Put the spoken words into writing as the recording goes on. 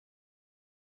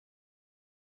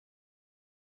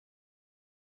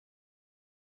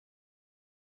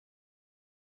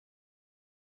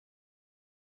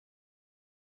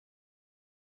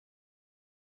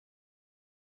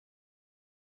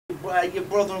your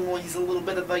brother-in-law, he's a little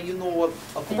bit of a, you know, a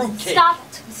fruitcake.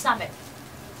 Stop it.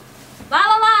 La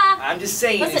la la. I'm just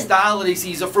saying, Listen. it's the holidays,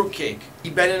 he's a fruitcake.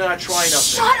 You better not try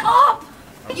nothing. Shut up!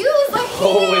 You like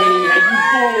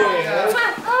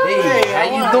Hey, how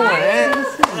you doing, man?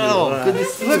 Oh, good to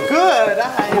see you. Look good.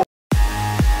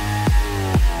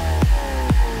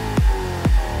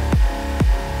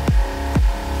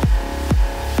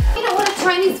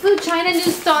 Chinese food, China new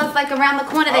stores like around the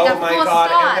corner. They got 4 Oh my god,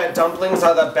 stars. and their dumplings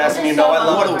are the best, and you know I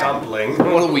love a dumpling.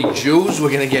 What are we, Jews?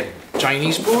 We're gonna get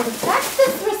Chinese food? That's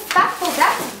disrespectful.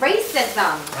 That's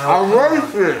racism. I'm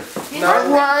racist. That's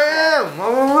what I am.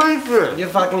 I'm a racist. You're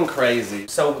fucking crazy.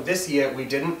 So this year we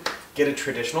didn't get a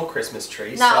traditional Christmas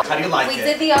tree. No. So how do you like it? We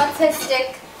did the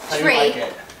artistic How do tree. you like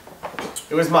it?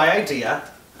 It was my idea.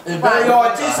 It's very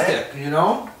artistic, you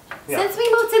know? Yeah. Since we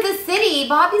moved to the city,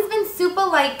 Bobby's been super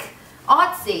like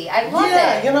artsy. I love it.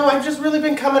 Yeah, you know, I've just really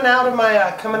been coming out of my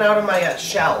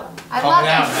shell. I love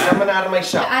it. Coming out of my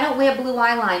shell. I don't wear blue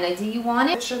eyeliner. Do you want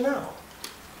it? Chanel.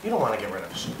 You don't want to get rid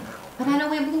of Chanel. But I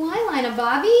don't wear blue eyeliner,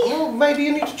 Bobby. Well, maybe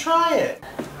you need to try it.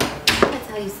 I'm gonna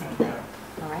tell you something,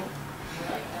 alright?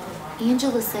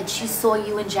 Angela said she saw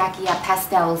you and Jackie at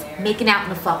Pastels making out in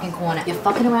the fucking corner. You're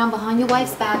fucking around behind your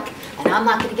wife's back, and I'm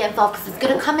not gonna get involved because it's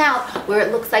gonna come out where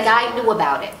it looks like I knew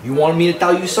about it. You want me to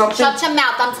tell you something? Shut your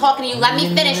mouth, I'm talking to you. Let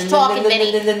me finish talking,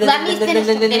 Vinny. Let me finish,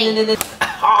 Vinny.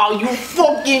 Oh, you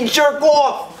fucking jerk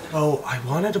off! Oh, I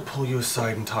wanted to pull you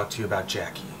aside and talk to you about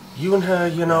Jackie. You and her,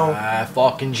 you know.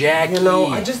 Fucking Jackie. You know,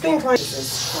 I just think like.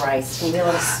 Jesus Christ, can you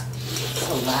let us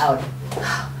so loud?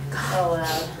 So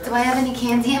loud. Do I have any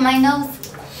candy in my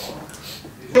nose?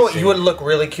 You know what? You would look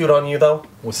really cute on you though.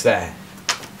 What's that?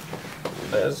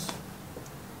 This.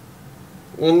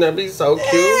 Wouldn't that be so cute?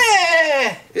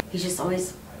 Yeah. He's just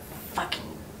always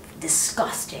fucking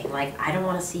disgusting. Like, I don't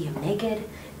want to see him naked.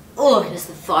 Ugh, just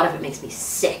the thought of it makes me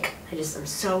sick. I'm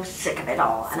so sick of it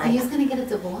all. And Are you gonna get a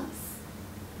divorce?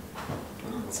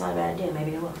 Well, it's not a bad idea.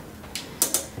 Maybe I will.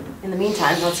 In the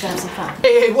meantime, let's go have some fun.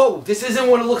 Hey, whoa, this isn't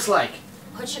what it looks like.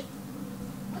 What's going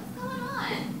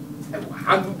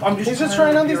on? I'm just He's just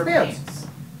trying on these pants.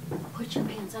 Put your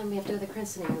pants on. We have to go to the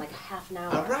Crimson in like a half an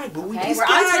hour. Alright, but we Okay? just We're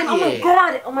got on time. Oh my here.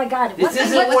 god! Oh my god! This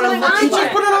isn't what it looks He like.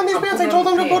 just put it on these pants. I told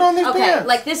him to put on these Okay, pants.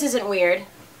 like this isn't weird.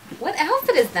 What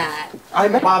outfit is that?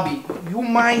 Bobby, you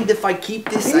mind if I keep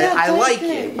this? Yeah, I take like it.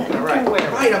 it. Yeah, you Alright, can wear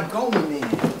it. right, I'm going,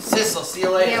 man. Sis, I'll see you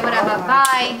later. Yeah, whatever.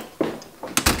 Bye.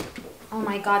 Oh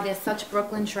my god, they're such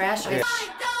Brooklyn trash. Yeah.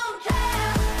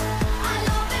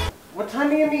 What time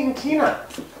are you meeting Tina?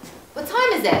 What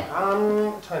time is it?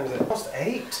 What time is it? Almost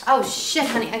 8. Oh shit,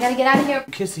 honey, I gotta get out of here.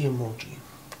 Kissy emoji.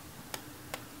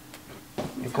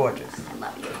 You're gorgeous. I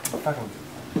love you. Fucking.